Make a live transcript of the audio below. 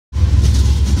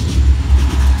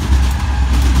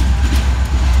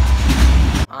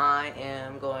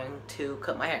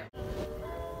cut my hair.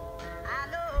 I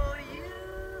know you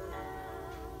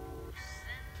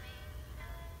sent me,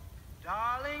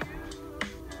 darling, you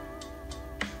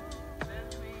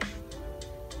sent me.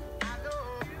 I know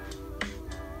you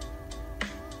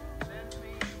sent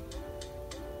me,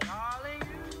 darling,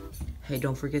 you Hey,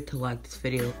 don't forget to like this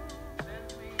video.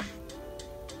 sent me.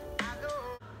 I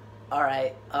know.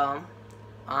 Alright,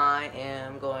 I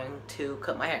am going to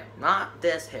cut my hair. Not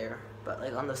this hair, but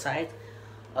like on the side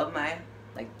of my,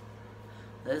 like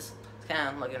this. It's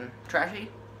kind of looking trashy.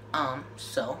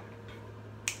 So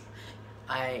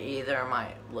I either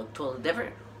might look totally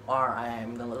different or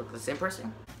I'm gonna look like the same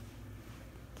person.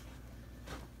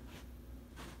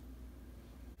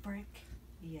 Brick,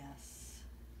 yes.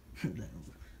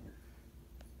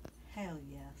 Hell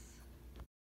yes.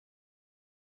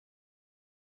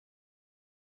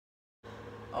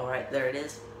 Alright, there it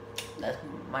is. That's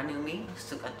my new me.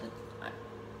 Still got the.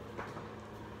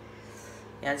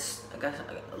 Yeah, I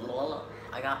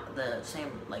got the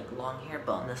same like long hair,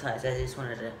 but on the sides. I just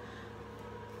wanted to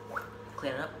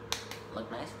clean it up,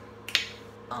 look nice.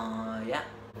 Yeah.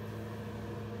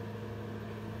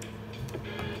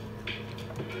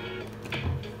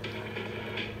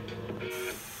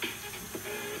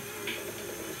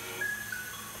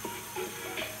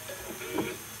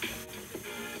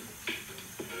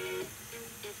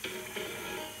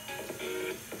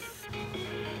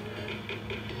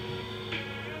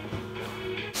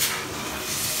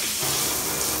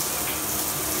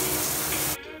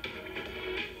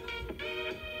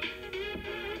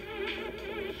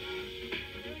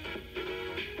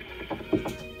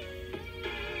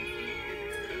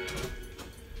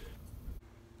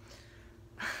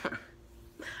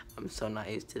 I'm so not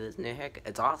used to this new haircut.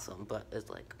 It's awesome, but it's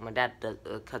like my dad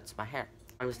cuts my hair.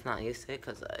 I'm just not used to it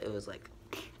because it was like.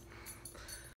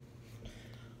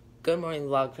 Good morning,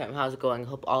 vlog fam. How's it going?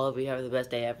 Hope all of you have the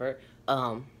best day ever.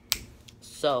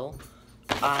 So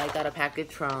I got a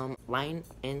package from Line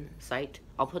Insight.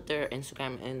 I'll put their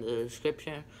Instagram in the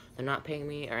description. They're not paying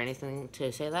me or anything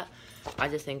to say that. I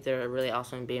just think they're a really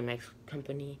awesome BMX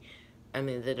company. I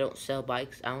mean, they don't sell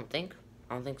bikes, I don't think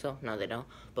so. No, they don't.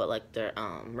 But like their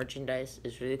merchandise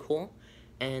is really cool,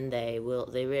 and they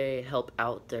really help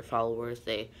out their followers.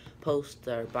 They post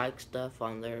their bike stuff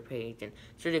on their page, and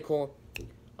it's really cool.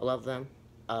 I love them.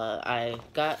 I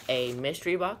got a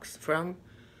mystery box from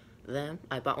them.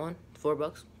 I bought one,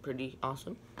 $4, pretty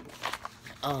awesome.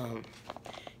 Yeah,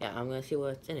 I'm gonna see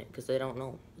what's in it because they don't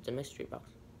know it's a mystery box.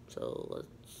 So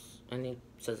let's. And it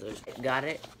says there's got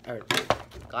it or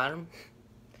got them.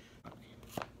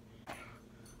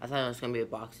 I thought it was gonna be a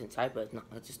box inside, but no,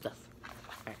 it's just stuff.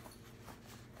 Alright.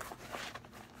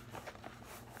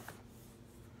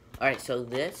 Alright, so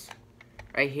this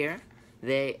right here,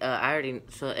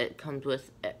 so it comes with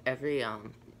every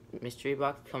mystery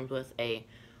box comes with a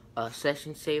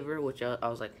session saver, which I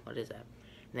was like, what is that?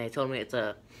 And they told me it's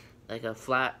a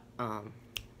flat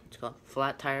it's called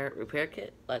flat tire repair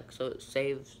kit, like, so it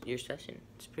saves your session.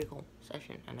 It's pretty cool.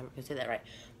 Session, I never can say that right,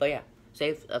 but yeah.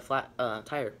 Save a flat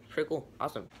tire. Pretty cool.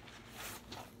 Awesome.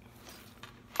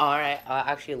 Alright, I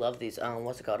actually love these.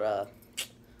 What's it called?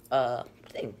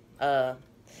 Thing.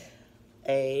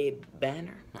 A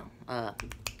banner? No.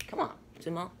 Come on,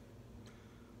 Sumo.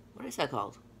 What is that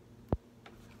called?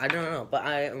 I don't know, but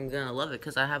I am gonna love it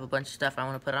because I have a bunch of stuff I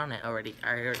want to put on it already.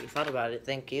 I already thought about it.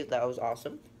 Thank you. That was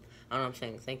awesome. I don't know, I'm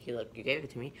saying thank you like you gave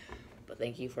it to me, but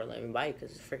thank you for letting me buy it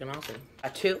because it's freaking awesome. A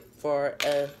 2 for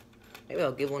maybe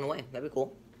I'll give one away. That'd be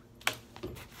cool.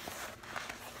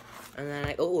 And then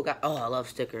I love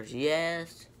stickers.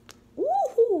 Yes.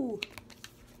 Woohoo!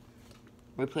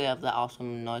 Replay of the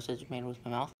awesome noise I just made with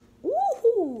my mouth.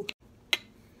 Woohoo!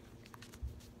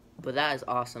 But that is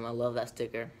awesome. I love that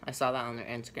sticker. I saw that on their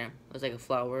Instagram. It was like a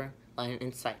flower, Line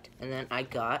Insight. And then I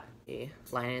got a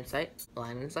Line Insight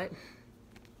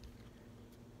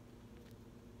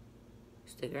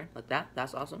sticker like that.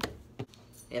 That's awesome.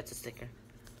 Yeah, it's a sticker.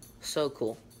 So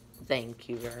cool. Thank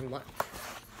you very much.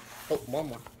 Oh, one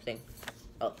more thing.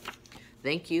 Oh,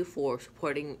 thank you for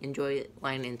supporting Enjoy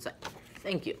Line Insight.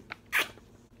 Thank you.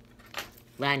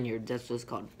 Lanyard, that's what it's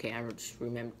called. Okay, I just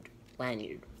remembered.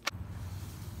 Lanyard.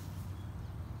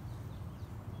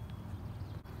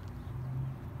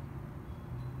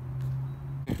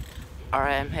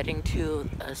 Alright, I'm heading to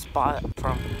a spot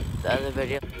from the other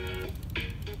video.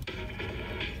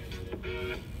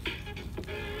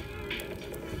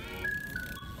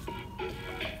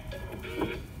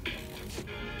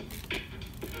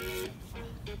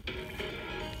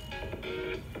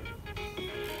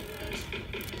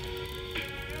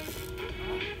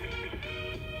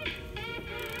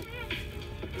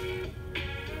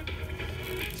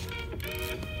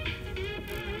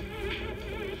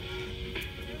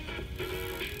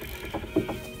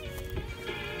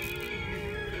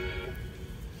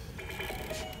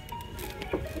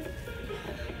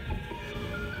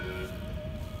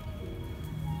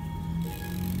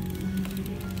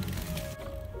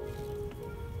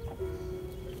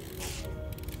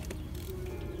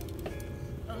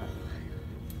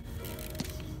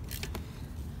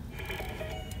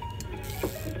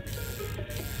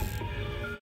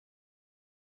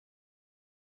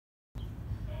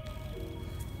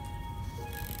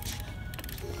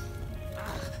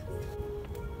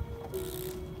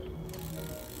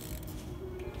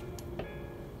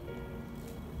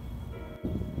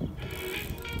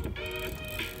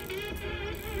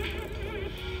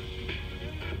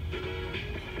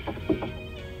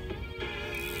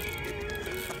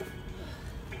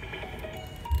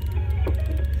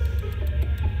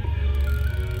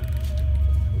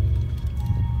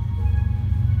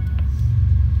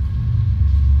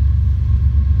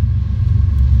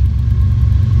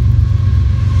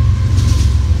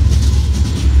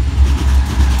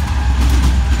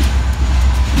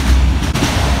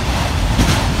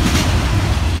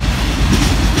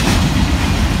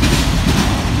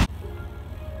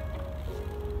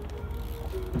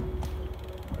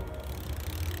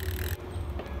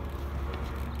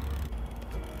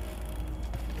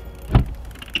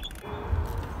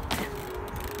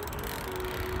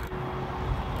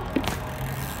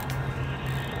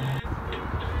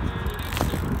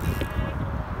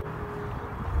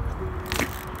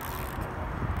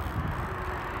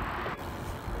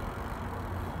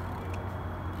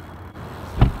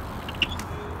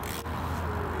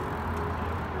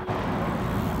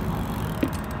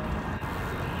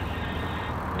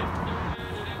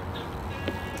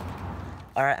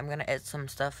 Alright, I'm gonna edit some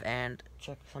stuff and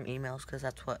check some emails, because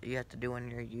that's what you have to do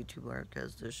when you're a YouTuber,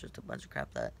 because there's just a bunch of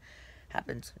crap that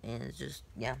happens, and it's just,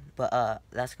 yeah. But,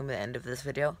 that's gonna be the end of this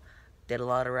video. Did a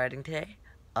lot of writing today.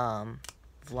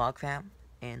 Vlog fam,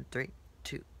 in 3,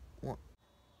 2, 1.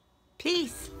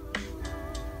 Peace!